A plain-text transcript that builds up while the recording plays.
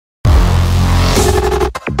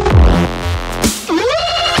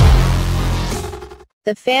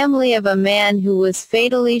the family of a man who was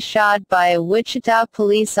fatally shot by a Wichita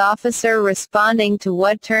police officer responding to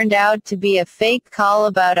what turned out to be a fake call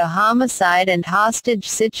about a homicide and hostage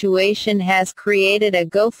situation has created a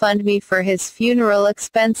GoFundMe for his funeral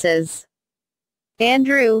expenses.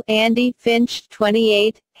 Andrew "Andy" Finch,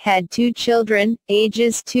 28, had 2 children,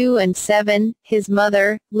 ages 2 and 7, his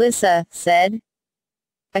mother, Lisa, said.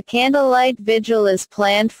 A candlelight vigil is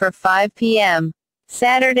planned for 5 p.m.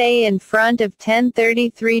 Saturday in front of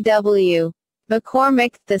 1033 W.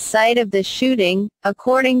 McCormick, the site of the shooting,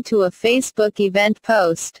 according to a Facebook event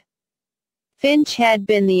post. Finch had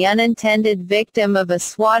been the unintended victim of a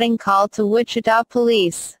swatting call to Wichita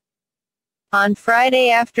police. On Friday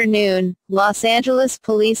afternoon, Los Angeles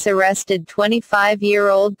police arrested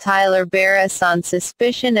 25-year-old Tyler Barris on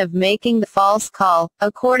suspicion of making the false call,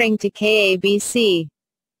 according to KABC.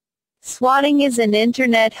 Swatting is an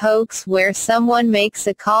internet hoax where someone makes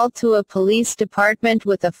a call to a police department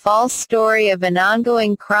with a false story of an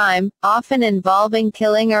ongoing crime, often involving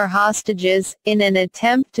killing or hostages, in an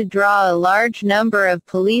attempt to draw a large number of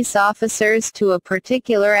police officers to a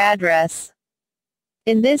particular address.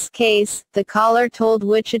 In this case, the caller told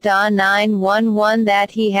Wichita 911 that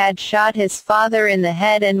he had shot his father in the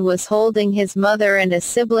head and was holding his mother and a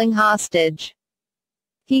sibling hostage.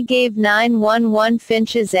 He gave 911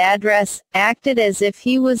 Finch's address, acted as if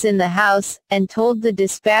he was in the house, and told the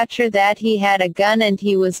dispatcher that he had a gun and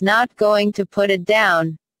he was not going to put it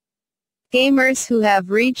down. Gamers who have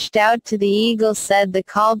reached out to the Eagle said the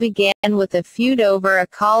call began with a feud over a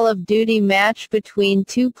Call of Duty match between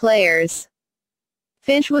 2 players.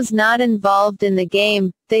 Finch was not involved in the game,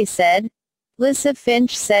 they said. Lisa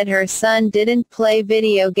Finch said her son didn't play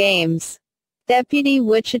video games. Deputy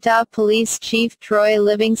Wichita Police Chief Troy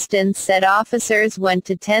Livingston said officers went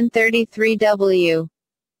to 1033 W.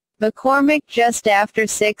 McCormick just after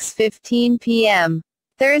 6:15 p.m.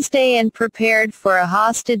 Thursday and prepared for a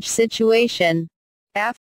hostage situation. After